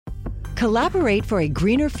Collaborate for a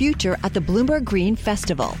greener future at the Bloomberg Green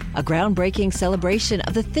Festival, a groundbreaking celebration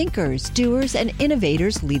of the thinkers, doers, and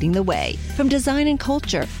innovators leading the way. From design and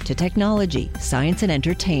culture to technology, science, and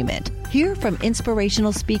entertainment. Hear from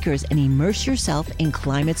inspirational speakers and immerse yourself in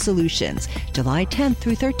climate solutions. July 10th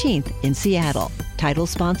through 13th in Seattle. Title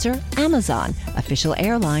sponsor, Amazon. Official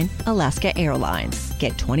airline, Alaska Airlines.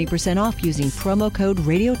 Get 20% off using promo code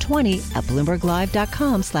radio20 at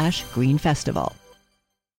bloomberglive.com/greenfestival.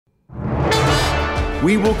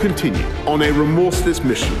 We will continue on a remorseless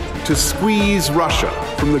mission to squeeze Russia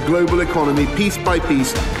from the global economy piece by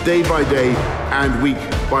piece, day by day, and week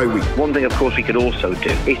by week. One thing, of course, we could also do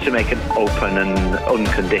is to make an open and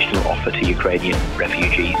unconditional offer to Ukrainian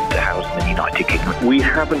refugees to house them in the United Kingdom. We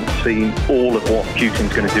haven't seen all of what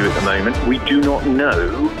Putin's going to do at the moment. We do not know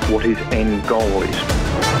what his end goal is.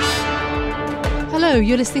 Hello,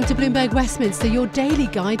 you're listening to Bloomberg Westminster, your daily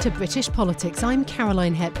guide to British politics. I'm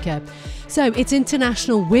Caroline Hepker. So it's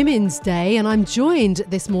International Women's Day, and I'm joined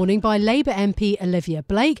this morning by Labour MP Olivia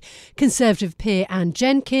Blake, Conservative peer Anne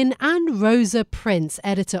Jenkin, and Rosa Prince,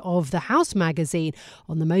 editor of The House magazine,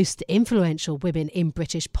 on the most influential women in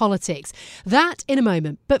British politics. That in a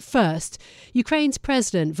moment. But first, Ukraine's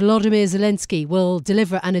President Volodymyr Zelensky will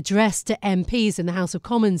deliver an address to MPs in the House of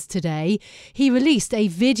Commons today. He released a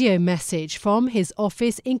video message from his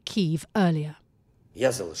office in Kyiv earlier.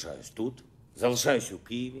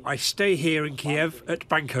 I stay here in Kiev at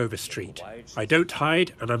Bankover Street. I don't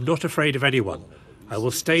hide and I'm not afraid of anyone. I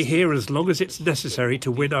will stay here as long as it's necessary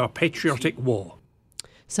to win our patriotic war.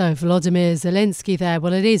 So Volodymyr Zelensky there.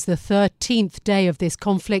 Well, it is the 13th day of this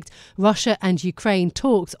conflict. Russia and Ukraine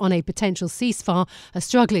talks on a potential ceasefire are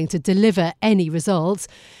struggling to deliver any results.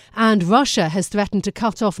 And Russia has threatened to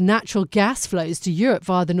cut off natural gas flows to Europe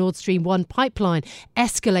via the Nord Stream 1 pipeline,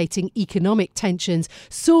 escalating economic tensions.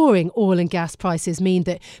 Soaring oil and gas prices mean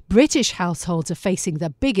that British households are facing the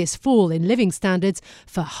biggest fall in living standards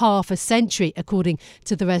for half a century, according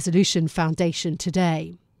to the Resolution Foundation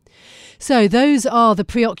today. So those are the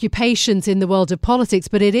preoccupations in the world of politics,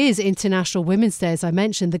 but it is International Women's Day, as I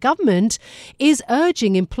mentioned. The government is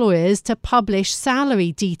urging employers to publish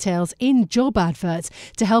salary details in job adverts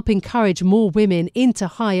to help encourage more women into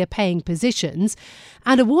higher paying positions.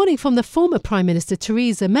 And a warning from the former Prime Minister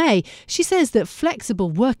Theresa May. She says that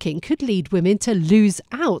flexible working could lead women to lose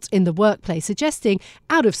out in the workplace, suggesting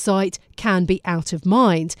out of sight can be out of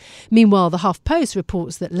mind. Meanwhile, the HuffPost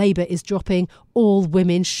reports that Labour is dropping all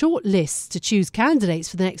women shortlists to choose candidates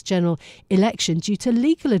for the next general election due to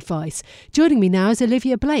legal advice. Joining me now is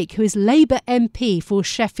Olivia Blake, who is Labour MP for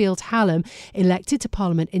Sheffield Hallam, elected to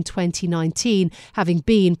Parliament in 2019, having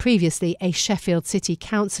been previously a Sheffield City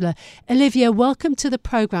councillor. Olivia, welcome to the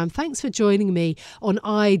programme. Thanks for joining me on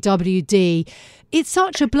IWD. It's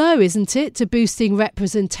such a blow, isn't it, to boosting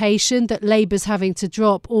representation that Labour's having to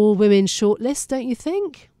drop all women shortlists, don't you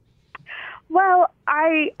think? Well,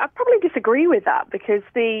 I probably disagree with that, because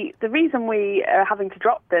the reason we are having to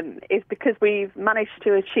drop them is because we've managed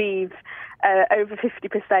to achieve over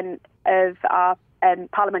 50% of our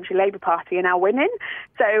parliamentary Labour Party are now women.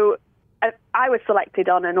 So I was selected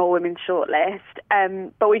on an all-women shortlist,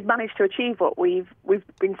 but we've managed to achieve what we've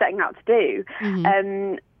been setting out to do.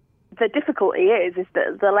 Mm-hmm. The difficulty is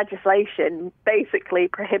that the legislation basically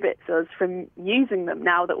prohibits us from using them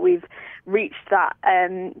now that we've reached that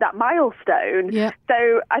milestone. Yeah.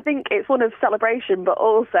 So I think it's one of celebration, but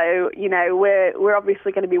also, you know, we're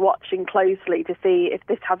obviously going to be watching closely to see if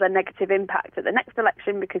this has a negative impact at the next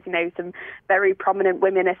election, because, you know, some very prominent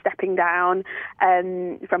women are stepping down,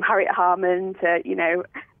 from Harriet Harman to, you know,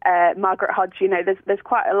 Margaret Hodge. You know, there's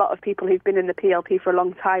quite a lot of people who've been in the PLP for a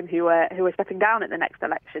long time who are stepping down at the next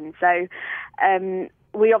election. So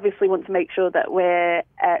we obviously want to make sure that we're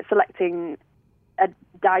selecting a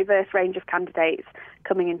diverse range of candidates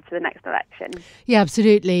coming into the next election. Yeah,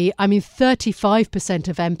 absolutely. I mean, 35%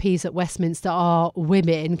 of MPs at Westminster are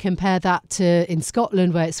women. Compare that to in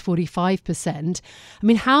Scotland, where it's 45%. I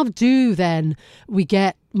mean, how do then we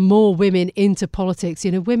get more women into politics,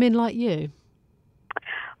 you know, women like you?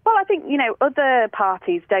 Well, I think, you know, other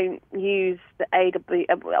parties don't use the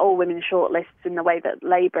all-women shortlists in the way that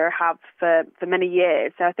Labour have for many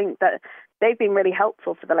years. So I think that they've been really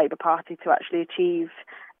helpful for the Labour Party to actually achieve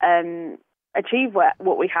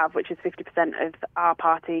what we have, which is 50% of our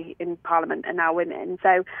party in Parliament are now women.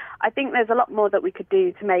 So I think there's a lot more that we could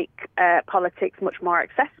do to make politics much more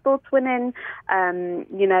accessible to women.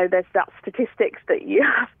 You know, there's that statistics that you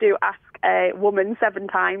have to ask a woman 7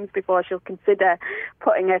 times before she'll consider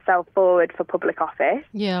putting herself forward for public office.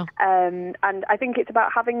 Yeah. And I think it's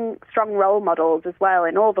about having strong role models as well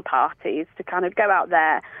in all the parties to kind of go out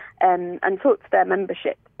there and talk to their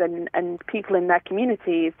memberships and people in their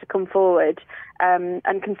communities to come forward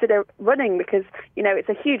and consider running, because, you know, it's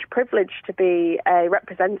a huge privilege to be a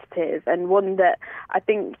representative, and one that I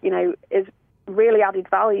think, you know, is really added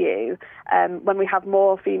value when we have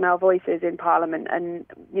more female voices in Parliament and,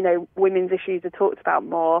 you know, women's issues are talked about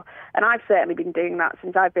more. And I've certainly been doing that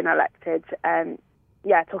since I've been elected.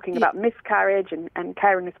 Talking about miscarriage and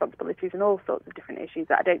caring responsibilities and all sorts of different issues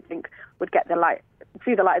that I don't think would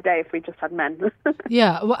see the light of day if we just had men.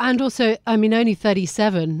 Yeah, well, and also, I mean, only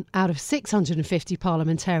 37 out of 650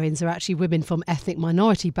 parliamentarians are actually women from ethnic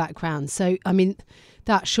minority backgrounds. So, I mean,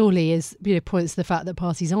 that surely is, you know, points to the fact that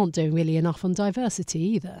parties aren't doing really enough on diversity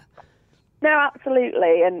either. No,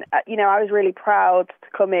 absolutely. And, you know, I was really proud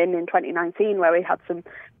to come in 2019 where we had some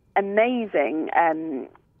amazing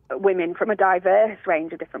women from a diverse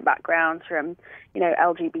range of different backgrounds, from, you know,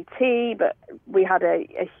 LGBT, but we had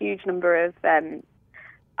a huge number of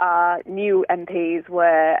our new MPs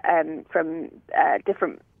were from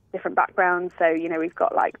different backgrounds. So, you know, we've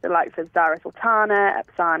got like the likes of Zara Sultana,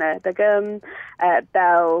 Afsana Begum,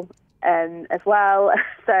 Belle as well.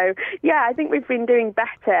 So, yeah, I think we've been doing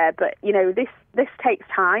better, but, you know, this takes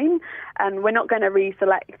time, and we're not going to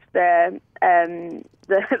reselect the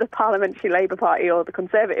Parliamentary Labour Party or the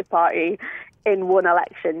Conservative Party in one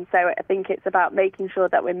election. So I think it's about making sure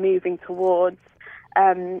that we're moving towards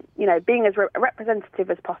you know, being as representative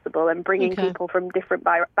as possible and bringing people from different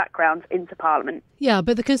backgrounds into Parliament. Yeah,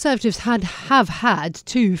 but the Conservatives have had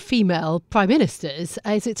 2 female prime ministers.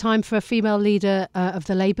 Is it time for a female leader of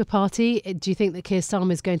the Labour Party? Do you think that Keir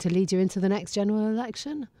Starmer is going to lead you into the next general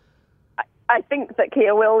election? I think that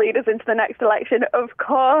Keir will lead us into the next election. Of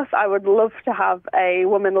course, I would love to have a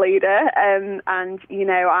woman leader, and you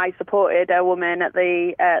know, I supported a woman at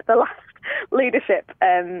the last leadership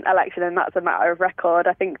election, and that's a matter of record.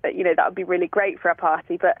 I think that, you know, that would be really great for our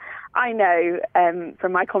party. But I know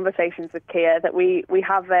from my conversations with Keir that we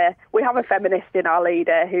have a feminist in our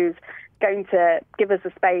leader who's going to give us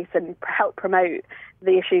a space and help promote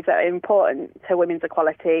the issues that are important to women's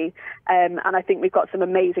equality. And I think we've got some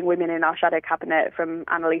amazing women in our shadow cabinet, from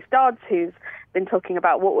Annalise Dodds, who's been talking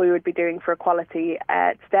about what we would be doing for equality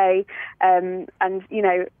today. And, you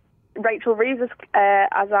know, Rachel Reeves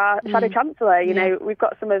as our Shadow Chancellor. You know, we've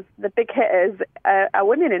got some of the big hitters are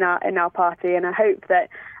women in our party, and I hope that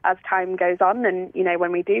as time goes on, and, you know,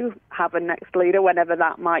 when we do have a next leader, whenever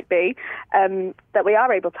that might be, that we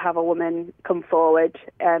are able to have a woman come forward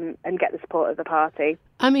and get the support of the party.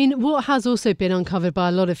 I mean, what has also been uncovered by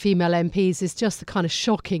a lot of female MPs is just the kind of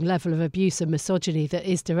shocking level of abuse and misogyny that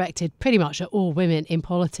is directed pretty much at all women in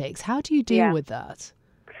politics. How do you deal with that?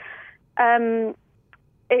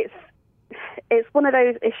 It's one of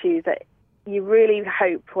those issues that you really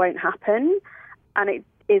hope won't happen, and it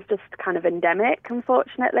is just kind of endemic,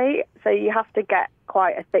 unfortunately. So you have to get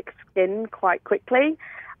quite a thick skin quite quickly,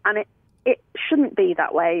 and it shouldn't be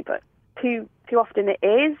that way, but too often it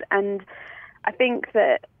is. And I think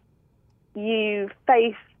that you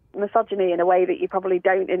face misogyny in a way that you probably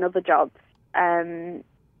don't in other jobs, and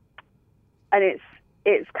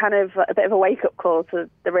it's kind of a bit of a wake-up call to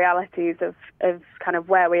the realities of kind of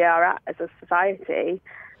where we are at as a society.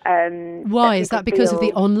 Why? Is that because of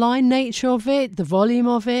the online nature of it, the volume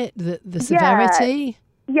of it, the severity?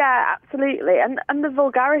 Yeah, absolutely. And the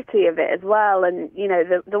vulgarity of it as well. And, you know,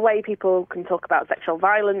 the way people can talk about sexual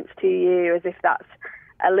violence to you as if that's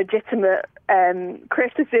a legitimate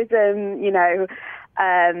criticism, you know,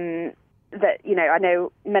 that, you know, I know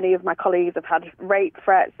many of my colleagues have had rape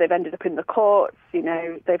threats, they've ended up in the courts, you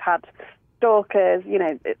know, they've had stalkers, you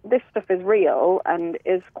know, this stuff is real and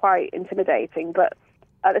is quite intimidating. But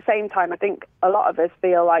at the same time, I think a lot of us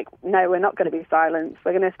feel like, no, we're not going to be silenced.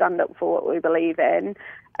 We're going to stand up for what we believe in.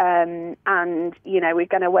 And, you know, we're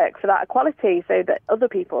going to work for that equality so that other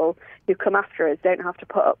people who come after us don't have to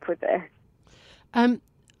put up with this.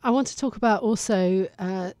 I want to talk about also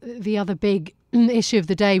the other big issue of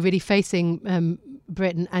the day really facing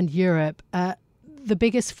Britain and Europe, the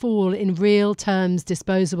biggest fall in real terms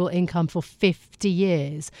disposable income for 50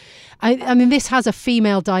 years. I mean, this has a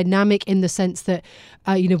female dynamic in the sense that,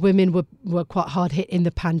 you know, women were quite hard hit in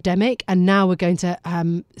the pandemic, and now we're going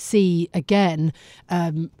to see again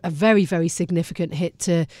a very, very significant hit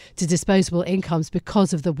to disposable incomes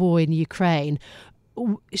because of the war in Ukraine.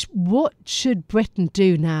 What should Britain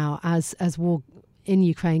do now as war in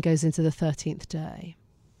Ukraine goes into the 13th day?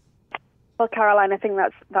 Well, Caroline, I think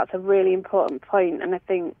that's a really important point, and I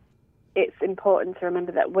think it's important to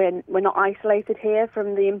remember that we're not isolated here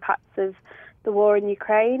from the impacts of the war in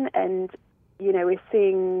Ukraine, and we're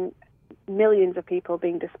seeing millions of people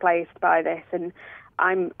being displaced by this. And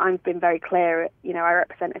I've been very clear. I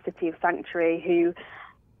represent a city of sanctuary who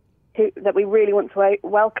that we really want to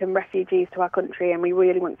welcome refugees to our country, and we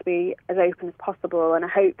really want to be as open as possible. And I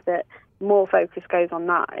hope that more focus goes on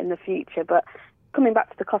that in the future. But coming back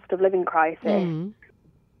to the cost of living crisis,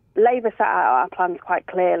 Labour set out our plans quite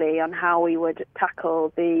clearly on how we would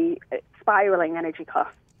tackle the spiralling energy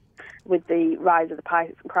costs with the rise of the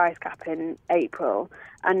price cap in April.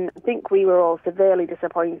 And I think we were all severely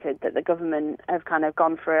disappointed that the government have kind of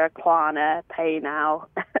gone for a Klarna, pay now,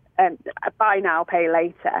 buy now, pay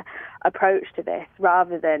later approach to this,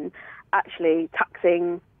 rather than actually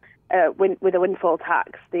taxing with a windfall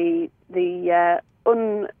tax the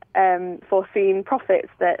unforeseen profits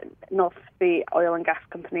that North Sea oil and gas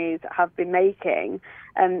companies have been making,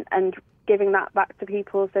 and giving that back to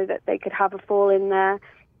people so that they could have a fall in their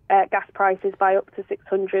gas prices by up to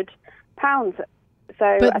 £600.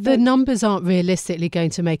 But the numbers aren't realistically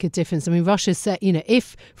going to make a difference. I mean, Russia said,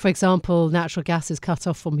 if, for example, natural gas is cut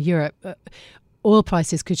off from Europe, oil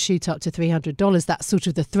prices could shoot up to $300. That's sort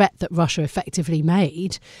of the threat that Russia effectively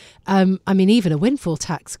made. Even a windfall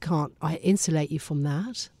tax can't insulate you from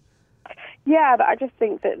that. Yeah, but I just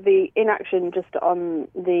think that the inaction just on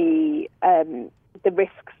the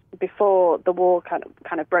risks before the war kind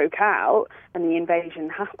of broke out and the invasion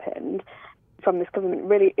happened from this government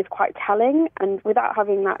really is quite telling. And without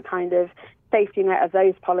having that kind of safety net of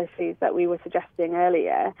those policies that we were suggesting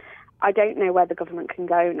earlier, I don't know where the government can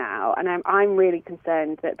go now. And I'm really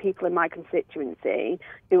concerned that people in my constituency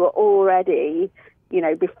who are already,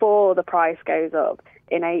 before the price goes up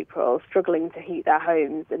in April, struggling to heat their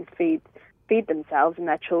homes and feed themselves and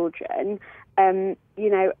their children,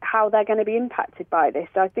 how they're going to be impacted by this.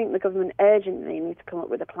 So I think the government urgently needs to come up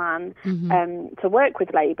with a plan to work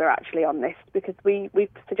with Labour actually on this, because we've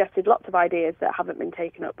suggested lots of ideas that haven't been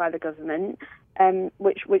taken up by the government,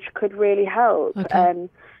 which could really help. Okay.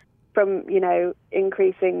 From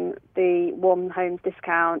increasing the warm homes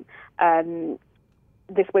discount,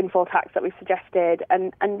 this windfall tax that we've suggested,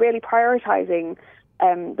 and really prioritising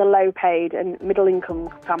the low-paid and middle-income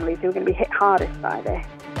families who are going to be hit hardest by this.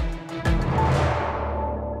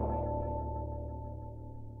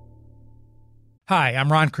 Hi,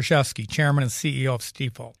 I'm Ron Kraszewski, Chairman and CEO of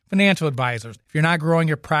Stifel. Financial advisors, if you're not growing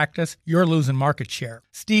your practice, you're losing market share.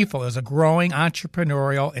 Stifel is a growing,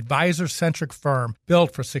 entrepreneurial, advisor-centric firm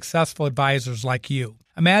built for successful advisors like you.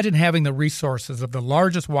 Imagine having the resources of the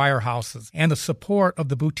largest wirehouses and the support of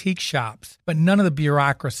the boutique shops, but none of the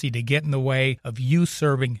bureaucracy to get in the way of you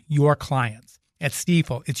serving your clients. At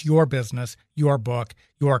Stifel, it's your business, your book,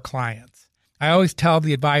 your clients. I always tell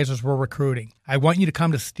the advisors we're recruiting, I want you to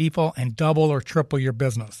come to Stifel and double or triple your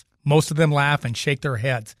business. Most of them laugh and shake their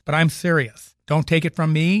heads, but I'm serious. Don't take it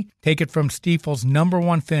from me. Take it from Stifel's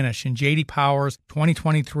 #1 finish in J.D. Power's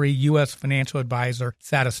 2023 U.S. Financial Advisor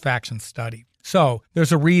Satisfaction Study. So,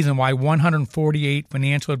 there's a reason why 148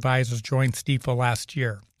 financial advisors joined Stifel last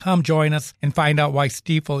year. Come join us and find out why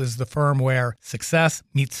Stifel is the firm where success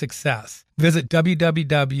meets success. Visit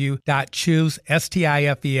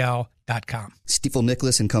www.choosestifel.com. Stifel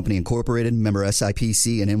Nicholas and Company Incorporated, member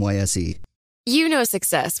SIPC and NYSE. You know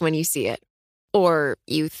success when you see it. Or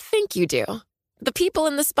you think you do. The people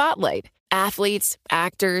in the spotlight. Athletes,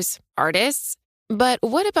 actors, artists. But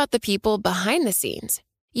what about the people behind the scenes?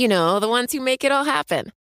 You know, the ones who make it all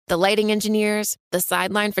happen. The lighting engineers, the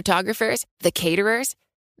sideline photographers, the caterers.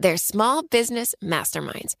 They're small business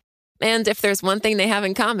masterminds. And if there's one thing they have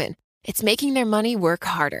in common, it's making their money work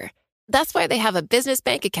harder. That's why they have a business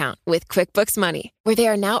bank account with QuickBooks Money, where they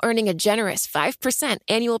are now earning a generous 5%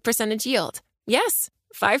 annual percentage yield. Yes,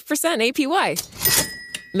 5% APY.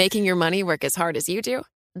 Making your money work as hard as you do?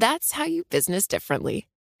 That's how you business differently.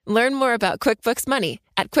 Learn more about QuickBooks Money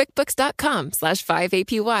at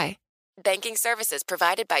quickbooks.com/5APY. Banking services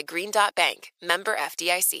provided by Green Dot Bank, member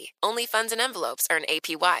FDIC. Only funds and envelopes earn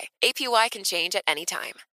APY. APY can change at any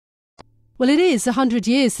time. Well, it is 100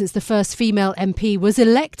 years since the first female MP was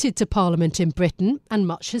elected to Parliament in Britain, and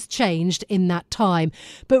much has changed in that time.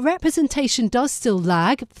 But representation does still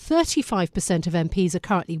lag. 35% of MPs are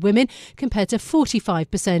currently women, compared to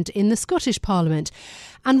 45% in the Scottish Parliament.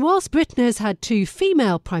 And whilst Britain has had 2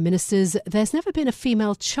 female prime ministers, there's never been a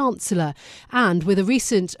female chancellor. And with a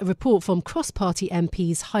recent report from cross-party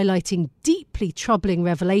MPs highlighting deeply troubling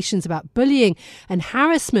revelations about bullying and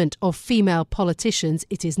harassment of female politicians,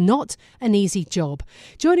 it is not an an easy job.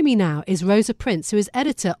 Joining me now is Rosa Prince, who is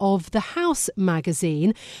editor of The House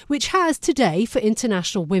magazine, which has today, for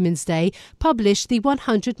International Women's Day, published the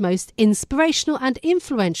 100 most inspirational and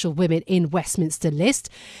influential women in Westminster list.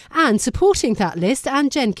 And supporting that list, Anne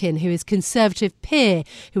Jenkin, who is Conservative peer,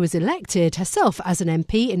 who was elected herself as an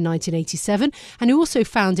MP in 1987 and who also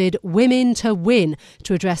founded Women to Win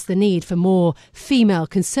to address the need for more female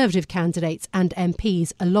Conservative candidates and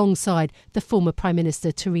MPs alongside the former Prime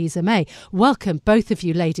Minister Theresa May. Welcome, both of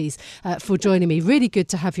you ladies, for joining me. Really good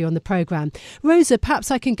to have you on the programme. Rosa,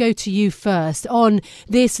 perhaps I can go to you first on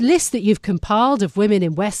this list that you've compiled of women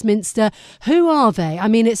in Westminster. Who are they? I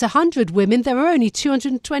mean, it's 100 women. There are only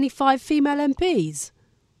 225 female MPs.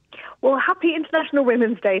 Well, happy International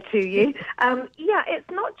Women's Day to you.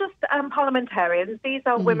 It's not just parliamentarians. These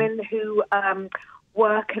are women who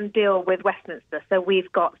work and deal with Westminster. So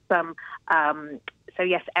we've got some,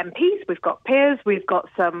 MPs, we've got peers, we've got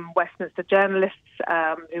some Westminster journalists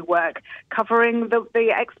who work covering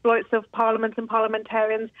the exploits of Parliament and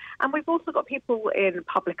parliamentarians. And we've also got people in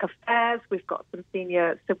public affairs, we've got some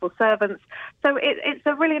senior civil servants. So it's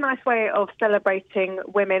a really nice way of celebrating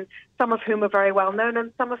women, some of whom are very well known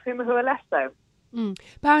and some of whom who are less so.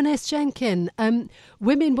 Baroness Jenkin,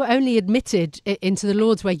 women were only admitted into the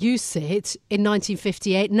Lords where you sit in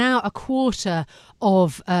 1958. Now a quarter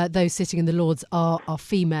of those sitting in the Lords are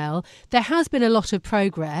female. There has been a lot of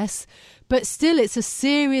progress, but still it's a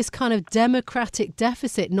serious kind of democratic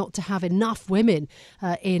deficit not to have enough women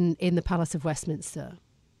in the Palace of Westminster.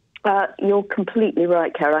 You're completely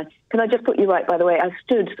right, Caroline. Can I just put you right, by the way? I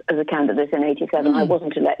stood as a candidate in 87. I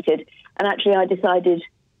wasn't elected. And actually I decided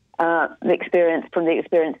the experience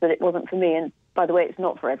that it wasn't for me. And by the way, it's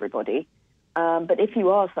not for everybody. But if you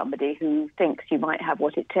are somebody who thinks you might have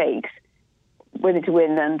what it takes, Women to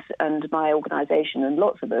Win and my organisation and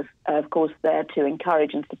lots of us are, of course, there to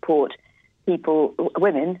encourage and support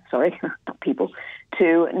women,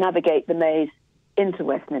 to navigate the maze into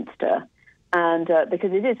Westminster. And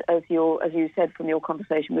because it is, as you said from your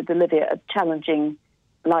conversation with Olivia, a challenging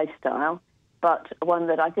lifestyle, but one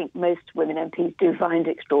that I think most women MPs do find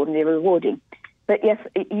extraordinarily rewarding. But yes,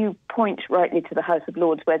 you point rightly to the House of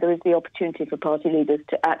Lords, where there is the opportunity for party leaders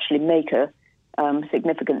to actually make a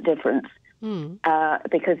significant difference,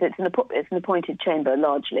 because it's an appointed chamber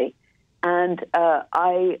largely. And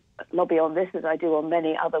I lobby on this, as I do on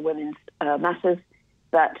many other women's matters,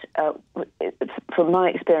 that from my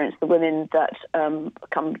experience, the women that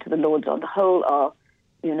come to the Lords on the whole are,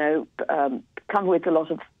 come with a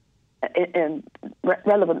lot of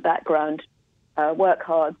relevant background, work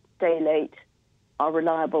hard, stay late, are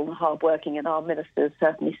reliable and hardworking, and our ministers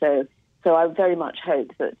certainly so. So I very much hope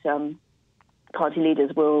that party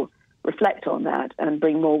leaders will reflect on that and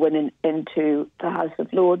bring more women into the House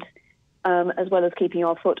of Lords, as well as keeping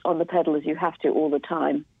our foot on the pedal, as you have to all the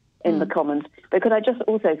time, in the Commons. But could I just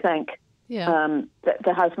also thank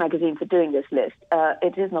the House magazine for doing this list?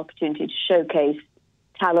 It is an opportunity to showcase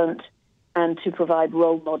talent and to provide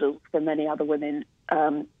role models for many other women,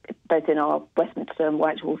 both in our Westminster and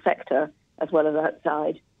Whitehall sector, as well as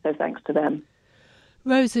outside. So thanks to them.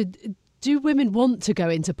 Rosa, do women want to go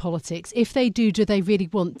into politics? If they do they really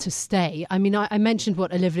want to stay? I mean, I mentioned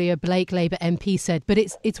what Olivia Blake, Labour MP, said, but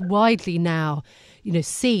it's widely now,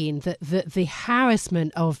 seen that the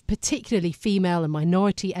harassment of particularly female and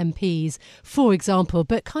minority MPs, for example,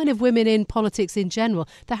 but kind of women in politics in general,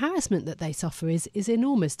 the harassment that they suffer is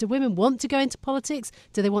enormous. Do women want to go into politics?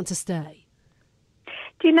 Do they want to stay?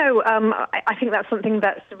 Do you know, I think that's something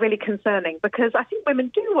that's really concerning, because I think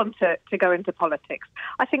women do want to go into politics.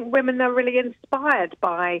 I think women are really inspired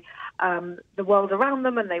by the world around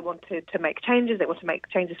them, and they want to make changes. They want to make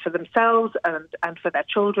changes for themselves and for their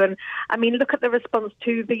children. I mean, look at the response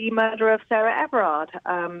to the murder of Sarah Everard.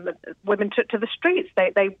 Women took to the streets.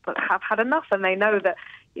 They have had enough, and they know that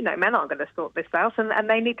men aren't going to sort this out, and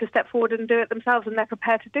they need to step forward and do it themselves, and they're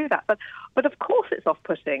prepared to do that. But of course it's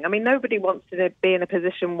off-putting. I mean, nobody wants to be in a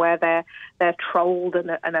position where they're trolled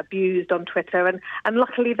and abused on Twitter, and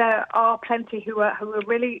luckily there are plenty who are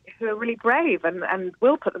really brave and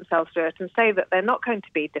will put themselves through it and say that they're not going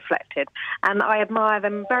to be deflected. And I admire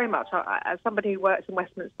them very much. As somebody who works in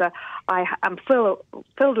Westminster, I am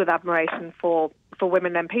filled with admiration for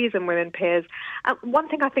women MPs and women peers. One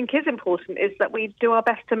thing I think is important is that we do our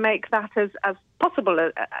best to make that as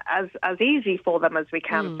possible, as easy for them as we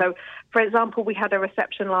can. So, for example, we had a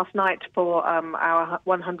reception last night for our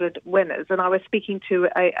 100 winners, and I was speaking to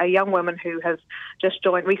a young woman who has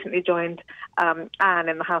recently joined Anne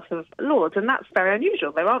in the House of Lords, and that's very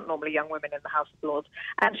unusual. There aren't normally young women in the House of Lords,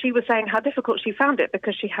 and she was saying how difficult she found it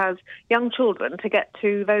because she has young children to get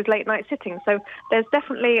to those late night sittings. So there's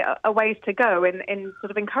definitely a ways to go in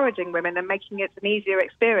sort of encouraging women and making it an easier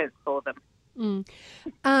experience for them.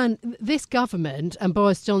 And this government and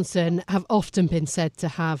Boris Johnson have often been said to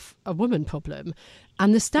have a woman problem.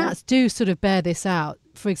 And the stats do sort of bear this out.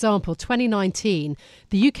 For example, 2019,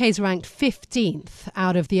 the UK is ranked 15th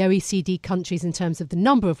out of the OECD countries in terms of the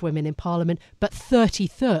number of women in Parliament, but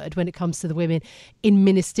 33rd when it comes to the women in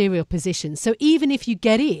ministerial positions. So even if you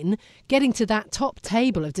getting to that top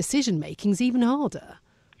table of decision-making is even harder.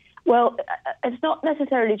 Well, it's not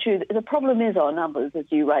necessarily true. The problem is our numbers, as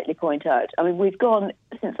you rightly point out. I mean, we've gone,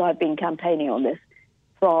 since I've been campaigning on this,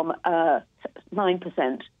 from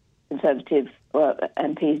 9% Conservative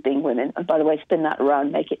MPs being women, and by the way, spin that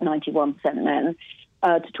around, make it 91% men,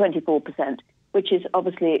 to 24%, which is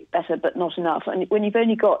obviously better but not enough. And when you've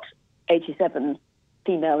only got 87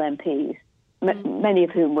 female MPs, many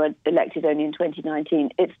of whom were elected only in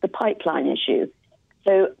 2019, it's the pipeline issue.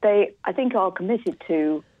 So they, I think, are committed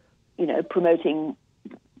to promoting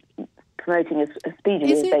as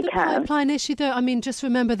speedily as they can. Is it the pipeline issue, though? I mean, just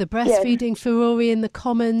remember the breastfeeding furore in the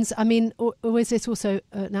Commons. I mean, or is this also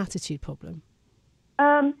an attitude problem?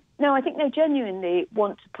 No, I think they genuinely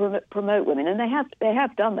want to promote women, and they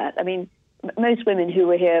have done that. I mean, most women who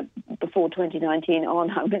were here before 2019 are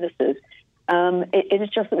now ministers. It is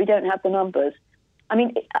just that we don't have the numbers. I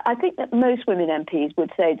mean, I think that most women MPs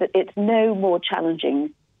would say that it's no more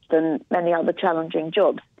challenging than many other challenging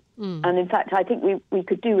jobs. And in fact, I think we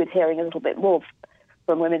could do with hearing a little bit more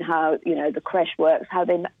from women how the creche works. I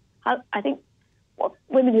think what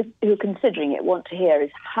women who are considering it want to hear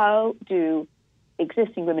is how do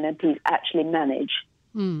existing women MPs actually manage,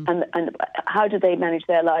 and how do they manage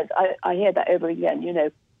their lives? I hear that over again.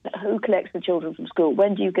 Who collects the children from school?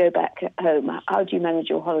 When do you go back home? How do you manage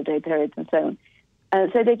your holiday periods and so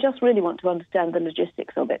on? So they just really want to understand the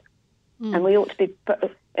logistics of it, and we ought to be,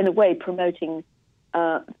 in a way, promoting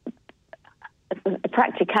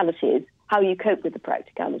practicalities, how you cope with the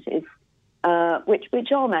practicalities,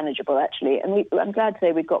 which are manageable, actually. And I'm glad to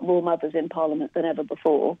say we've got more mothers in Parliament than ever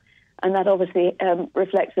before, and that obviously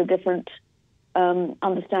reflects a different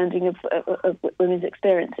understanding of women's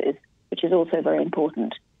experiences, which is also very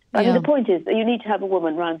important. I mean, the point is that you need to have a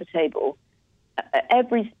woman round the table.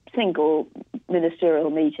 Every single ministerial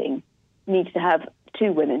meeting needs to have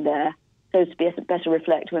two women there, so to better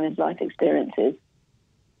reflect women's life experiences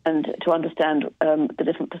and to understand the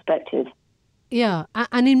different perspectives. Yeah,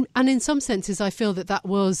 and in some senses, I feel that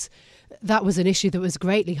was an issue that was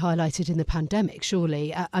greatly highlighted in the pandemic.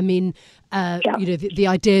 Surely, I mean, the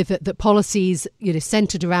idea that policies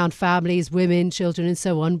centred around families, women, children, and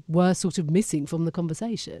so on were sort of missing from the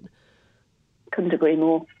conversation. Couldn't agree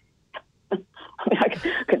more. I mean, I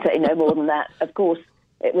could say no more than that. Of course,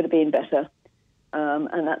 it would have been better.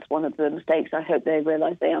 And that's one of the mistakes I hope they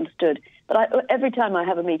realise they understood. But every time I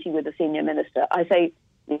have a meeting with a senior minister, I say,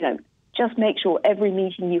 just make sure every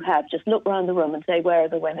meeting you have, just look around the room and say, where are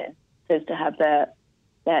the women? So as to have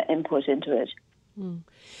their input into it.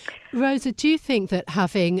 Rosa, do you think that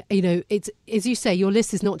having, it's, as you say, your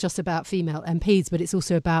list is not just about female MPs, but it's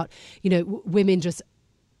also about, women just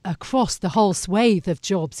across the whole swathe of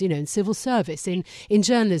jobs, in civil service, in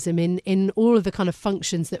journalism, in all of the kind of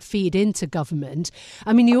functions that feed into government.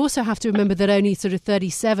 I mean, you also have to remember that only sort of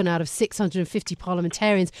 37 out of 650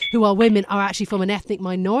 parliamentarians who are women are actually from an ethnic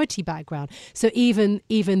minority background. So even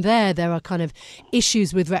there are kind of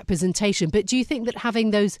issues with representation. But do you think that having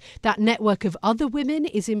that network of other women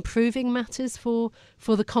is improving matters for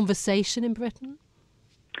the conversation in Britain?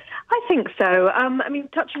 I think so. I mean,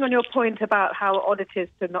 touching on your point about how odd it is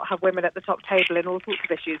to not have women at the top table in all sorts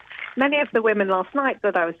of issues, many of the women last night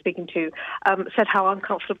that I was speaking to said how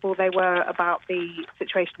uncomfortable they were about the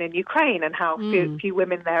situation in Ukraine and how few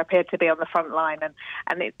women there appeared to be on the front line. And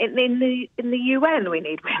in the UN, we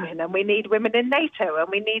need women, and we need women in NATO, and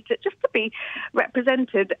we need to be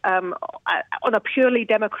represented on a purely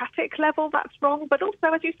democratic level. That's wrong, but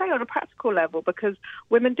also, as you say, on a practical level, because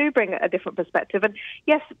women do bring a different perspective. And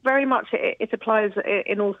yes, very very much it applies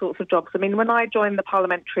in all sorts of jobs. I mean, when I joined the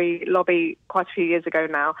parliamentary lobby quite a few years ago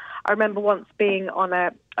now, I remember once being on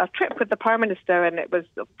a trip with the Prime Minister, and it was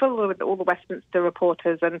full with all the Westminster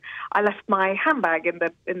reporters, and I left my handbag in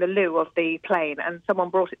the loo of the plane, and someone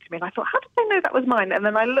brought it to me, and I thought, how did they know that was mine? And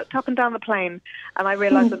then I looked up and down the plane, and I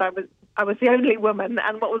realised that I was the only woman,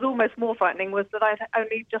 and what was almost more frightening was that I'd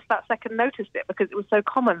only just that second noticed it, because it was so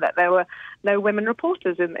common that there were no women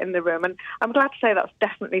reporters in the room. And I'm glad to say that's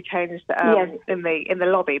definitely changed in the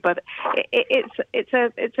lobby, but it's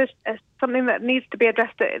something that needs to be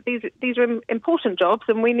addressed. These are important jobs,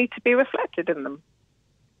 and we need to be reflected in them.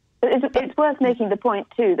 It's worth making the point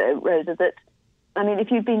too, though, Rosa, that, I mean,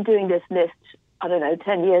 if you'd been doing this list, I don't know,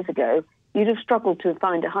 10 years ago, you'd have struggled to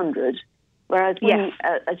find 100, whereas we,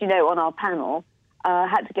 as you know, on our panel,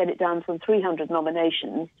 had to get it down from 300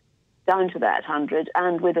 nominations down to that 100,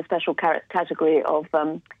 and with a special category of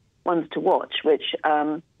ones to watch, which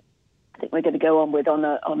I think we're going to go on with on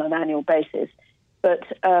an annual basis. But,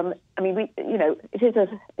 I mean, it is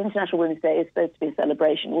International Women's Day is supposed to be a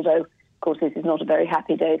celebration, although, of course, this is not a very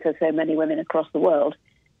happy day for so many women across the world.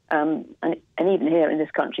 And even here in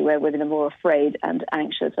this country, where women are more afraid and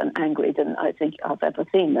anxious and angry than I think I've ever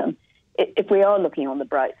seen them, if we are looking on the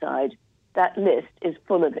bright side, that list is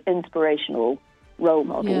full of inspirational role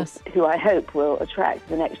models who I hope will attract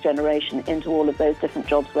the next generation into all of those different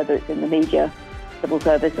jobs, whether it's in the media, civil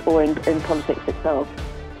service, or in politics itself.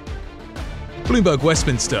 Bloomberg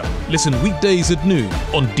Westminster. Listen weekdays at noon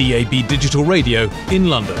on DAB Digital Radio in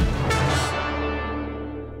London.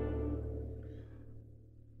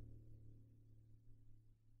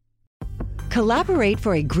 Collaborate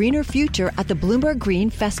for a greener future at the Bloomberg Green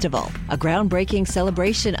Festival, a groundbreaking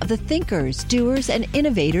celebration of the thinkers, doers, and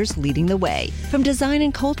innovators leading the way. From design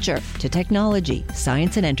and culture to technology,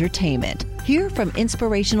 science, and entertainment. Hear from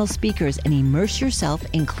inspirational speakers and immerse yourself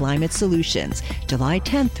in climate solutions. July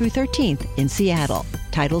 10th through 13th in Seattle.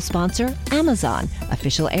 Title sponsor, Amazon.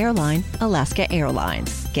 Official airline, Alaska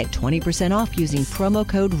Airlines. Get 20% off using promo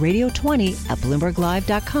code radio20 at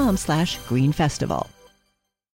bloomberglive.com/greenfestival.